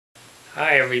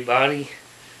Hi everybody,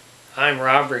 I'm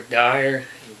Robert Dyer,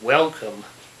 and welcome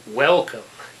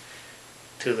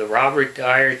to the Robert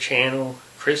Dyer channel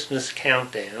Christmas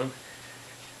Countdown.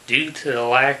 Due to the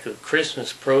lack of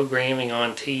Christmas programming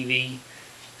on TV,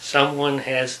 someone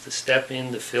has to step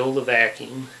in to fill the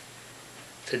vacuum.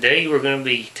 Today we're going to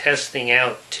be testing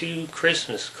out 2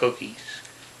 Christmas cookies,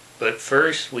 but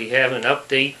first we have an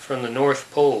update from the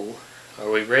North Pole. Are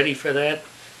we ready for that?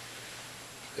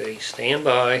 Okay, stand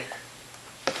by.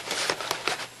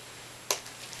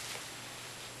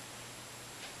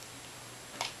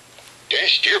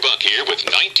 Steerbuck here with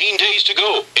 19 days to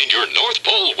go and your North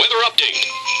Pole weather update.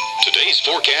 Today's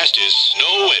forecast is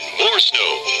snow and more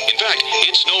snow. In fact,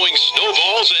 it's snowing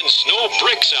snowballs and snow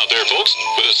bricks out there, folks,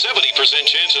 with a 70%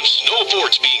 chance of snow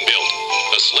forts being built.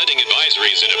 A sledding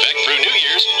advisory is in effect through New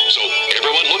Year's, so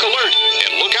everyone look alert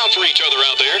and look out for each other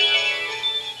out there.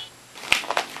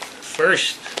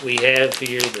 First, we have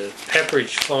here the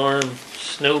Pepperidge Farm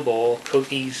snowball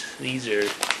cookies. These are,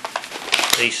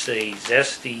 they say,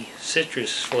 zesty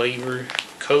citrus flavor,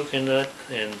 coconut,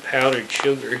 and powdered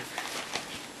sugar.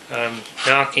 I'm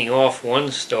knocking off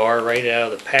 1 star right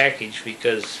out of the package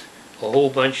because a whole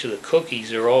bunch of the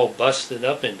cookies are all busted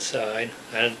up inside.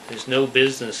 There's no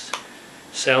business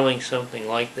selling something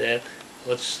like that.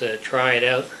 Let's try it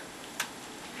out.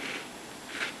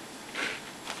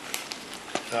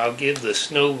 I'll give the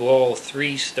snowball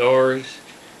 3 stars.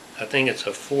 I think it's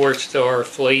a 4-star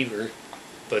flavor,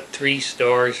 but 3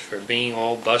 stars for being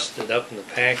all busted up in the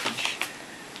package.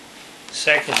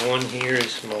 Second one here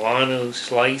is Milano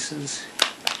slices.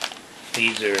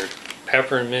 These are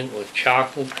peppermint with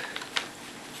chocolate.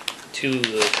 2 of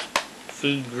the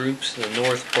food groups of the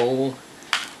North Pole.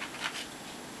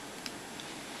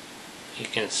 You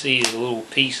can see a little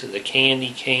piece of the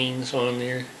candy canes on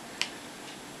there.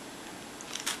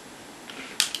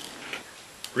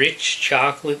 Rich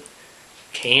chocolate,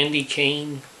 candy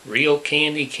cane, real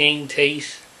candy cane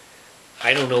taste.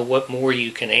 I don't know what more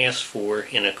you can ask for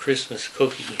in a Christmas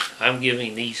cookie. I'm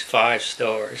giving these 5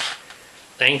 stars.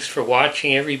 Thanks for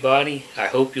watching, everybody. I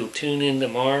hope you'll tune in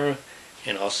tomorrow,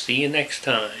 and I'll see you next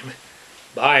time.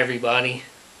 Bye, everybody.